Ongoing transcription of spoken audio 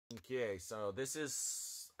Okay, so this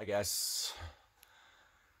is, I guess,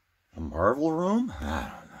 a Marvel room? I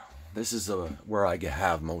don't know. This is where I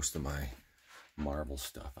have most of my Marvel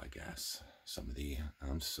stuff, I guess. Some of the,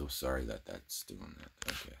 I'm so sorry that that's doing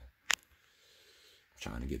that. Okay. I'm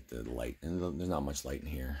trying to get the light, and there's not much light in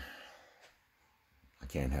here. I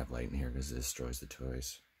can't have light in here because it destroys the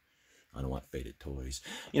toys. I don't want faded toys.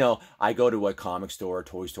 You know, I go to a comic store,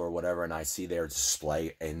 toy store, whatever, and I see their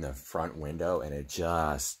display in the front window, and it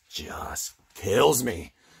just kills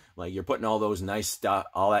me. Like, you're putting all those nice stuff,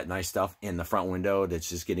 all that nice stuff in the front window that's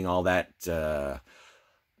just getting all that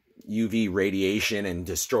UV radiation and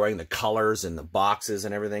destroying the colors and the boxes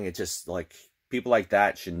and everything. It's just like, people like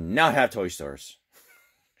that should not have toy stores.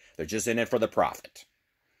 They're just in it for the profit.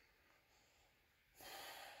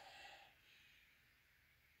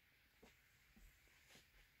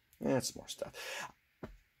 Yeah, some more stuff.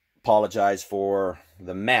 Apologize for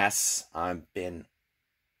the mess. I've been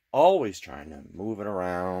always trying to move it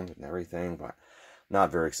around and everything, but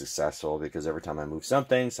not very successful because every time I move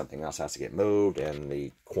something, something else has to get moved, and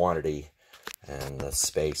the quantity and the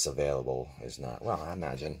space available is not, well, I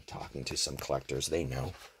imagine talking to some collectors, they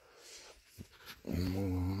know.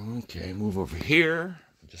 Okay, move over here.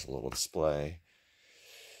 Just a little display.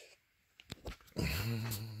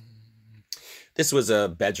 This was a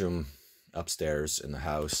bedroom upstairs in the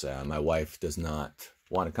house. My wife does not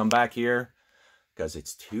want to come back here because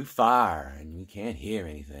it's too far and you can't hear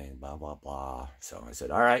anything, blah, blah, blah. So I said,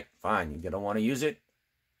 all right, fine. You don't want to use it?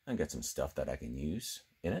 I got some stuff that I can use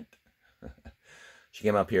in it. She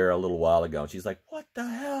came up here a little while ago, and she's like, what the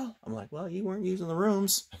hell? I'm like, well, you weren't using the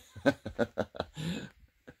rooms.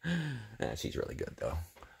 Yeah, she's really good, though.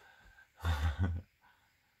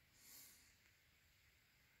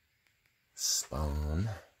 Spawn.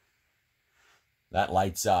 That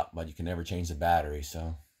lights up, but you can never change the battery,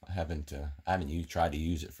 so I haven't tried to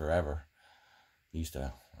use it forever. Used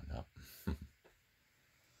to wind up.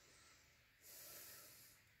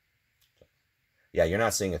 Yeah, you're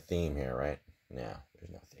not seeing a theme here, right? No, there's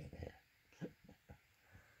no theme here.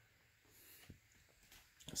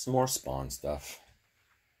 Some more Spawn stuff.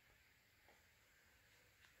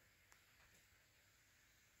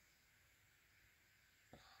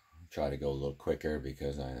 Try to go a little quicker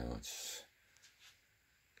because I know it's...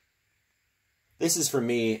 This is for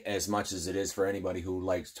me as much as it is for anybody who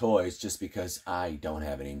likes toys, just because I don't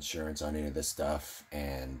have any insurance on any of this stuff.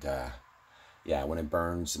 And, yeah, when it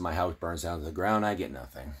burns, my house burns down to the ground, I get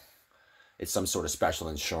nothing. It's some sort of special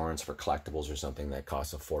insurance for collectibles or something that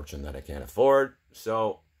costs a fortune that I can't afford.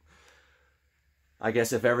 So, I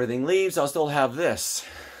guess if everything leaves, I'll still have this.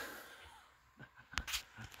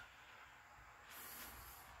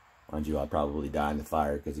 Mind you, I'll probably die in the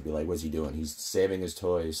fire because he'd be like, what's he doing? He's saving his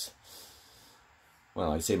toys.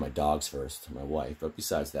 Well, I saved my dogs first, my wife, but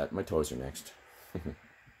besides that, my toys are next.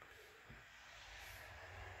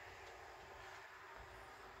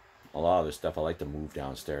 A lot of the stuff I like to move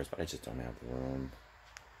downstairs, but I just don't have the room.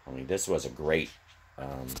 I mean, this was a great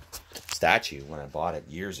statue when I bought it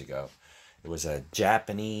years ago. It was a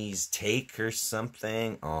Japanese take or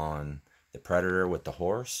something on the Predator with the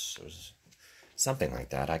horse. It was something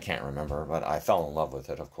like that. I can't remember, but I fell in love with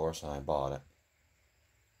it, of course, and I bought it.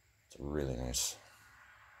 It's really nice.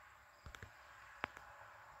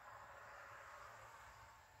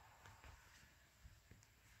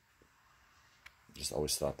 Just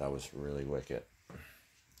always thought that was really wicked.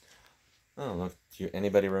 Oh, look,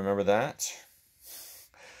 anybody remember that?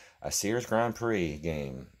 A Sears Grand Prix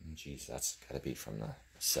game. Jeez, that's got to be from the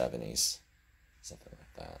 70s. Something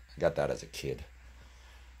like that. I got that as a kid.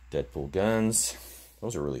 Deadpool guns.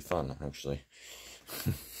 Those are really fun, actually.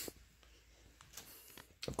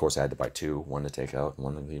 Of course, I had to buy two. One to take out and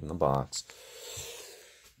one to leave in the box.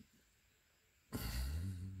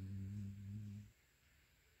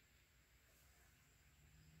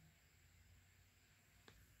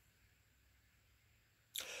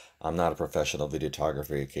 I'm not a professional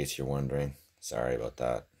videographer, in case you're wondering. Sorry about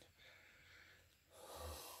that.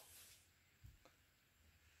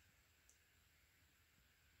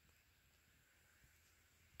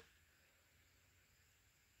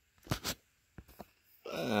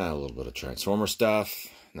 A little bit of Transformer stuff.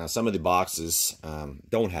 Now, some of the boxes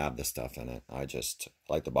don't have the stuff in it. I just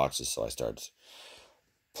like the boxes, so I started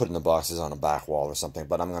putting the boxes on a back wall or something.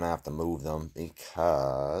 But I'm going to have to move them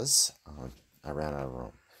because I ran out of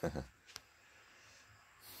room.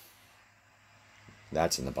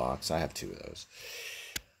 That's in the box. I have two of those.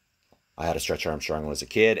 I had a Stretch Armstrong when I was a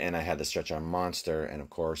kid, and I had the Stretch Arm Monster, and of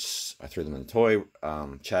course, I threw them in the toy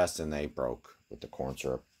chest, and they broke with the corn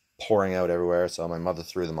syrup pouring out everywhere, so my mother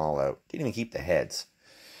threw them all out. Didn't even keep the heads.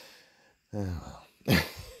 Oh,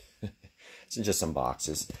 well. It's just some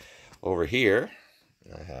boxes. Over here,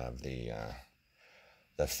 I have the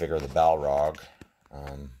figure of the Balrog.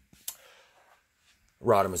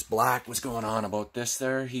 Rodimus Black was going on about this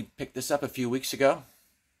there. He picked this up a few weeks ago.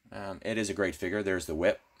 It is a great figure. There's the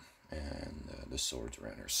whip, and the sword's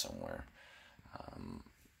around here somewhere.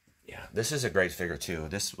 Yeah, this is a great figure too.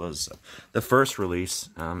 This was the first release.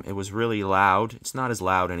 It was really loud. It's not as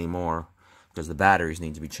loud anymore because the batteries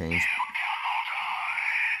need to be changed.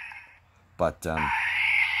 But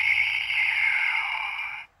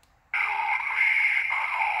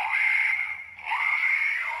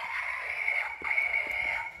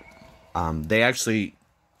they actually,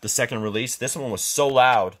 the second release, this one was so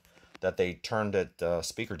loud that they turned it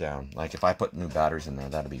speaker down. Like if I put new batteries in there,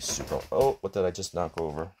 that'd be super. Oh, what did I just knock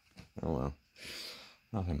over? Oh well,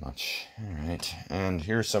 nothing much. All right, and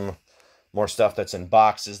here's some more stuff that's in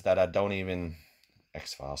boxes that I don't even,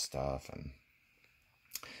 X-File stuff, and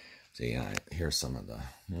see, here's some of the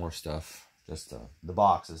more stuff, just the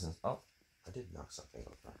boxes. And oh, I did knock something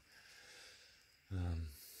over.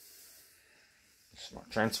 Some more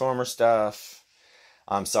Transformer stuff.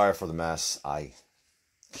 I'm sorry for the mess. I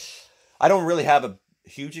don't really have a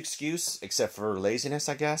huge excuse except for laziness,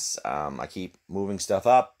 I guess. I keep moving stuff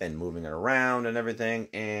up and moving it around and everything,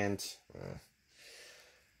 and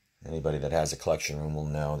anybody that has a collection room will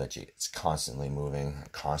know that it's constantly moving,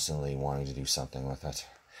 constantly wanting to do something with it.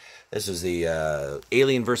 This is the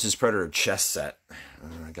Alien vs. Predator chess set.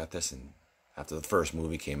 I got this after the first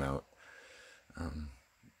movie came out.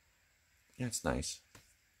 Yeah, it's nice.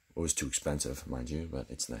 It was too expensive, mind you, but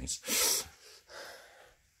it's nice.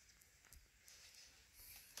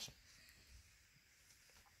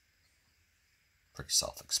 Pretty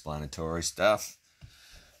self-explanatory stuff. I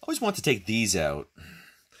always want to take these out.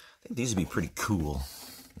 I think these would be pretty cool.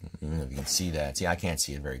 I don't know if you can see that. See, I can't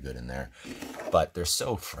see it very good in there. But they're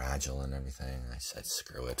so fragile and everything. I said,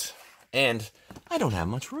 screw it. And I don't have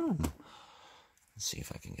much room. Let's see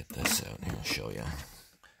if I can get this out. Here, I'll show you.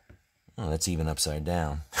 Oh, that's even upside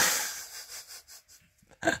down.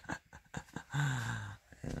 Yeah.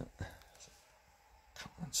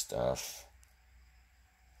 Common stuff.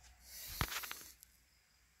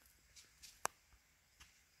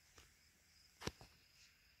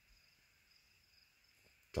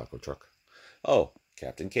 Taco truck. Oh,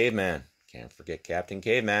 Captain Caveman. Can't forget Captain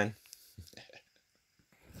Caveman.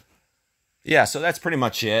 Yeah, so that's pretty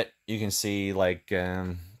much it. You can see, like,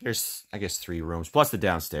 there's, I guess, 3 rooms, plus the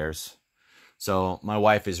downstairs. So my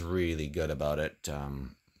wife is really good about it.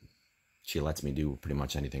 She lets me do pretty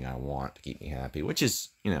much anything I want to keep me happy, which is,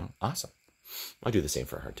 you know, awesome. I do the same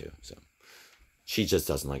for her, too. So she just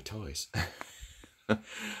doesn't like toys.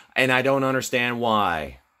 And I don't understand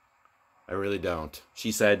why. I really don't.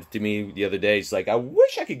 She said to me the other day, she's like, I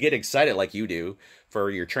wish I could get excited like you do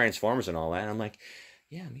for your Transformers and all that. And I'm like,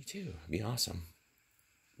 yeah, me too. It'd be awesome.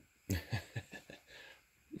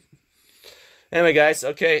 Anyway, guys,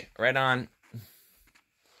 okay, right on.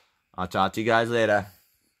 I'll talk to you guys later.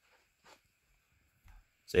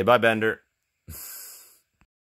 Say bye, Bender.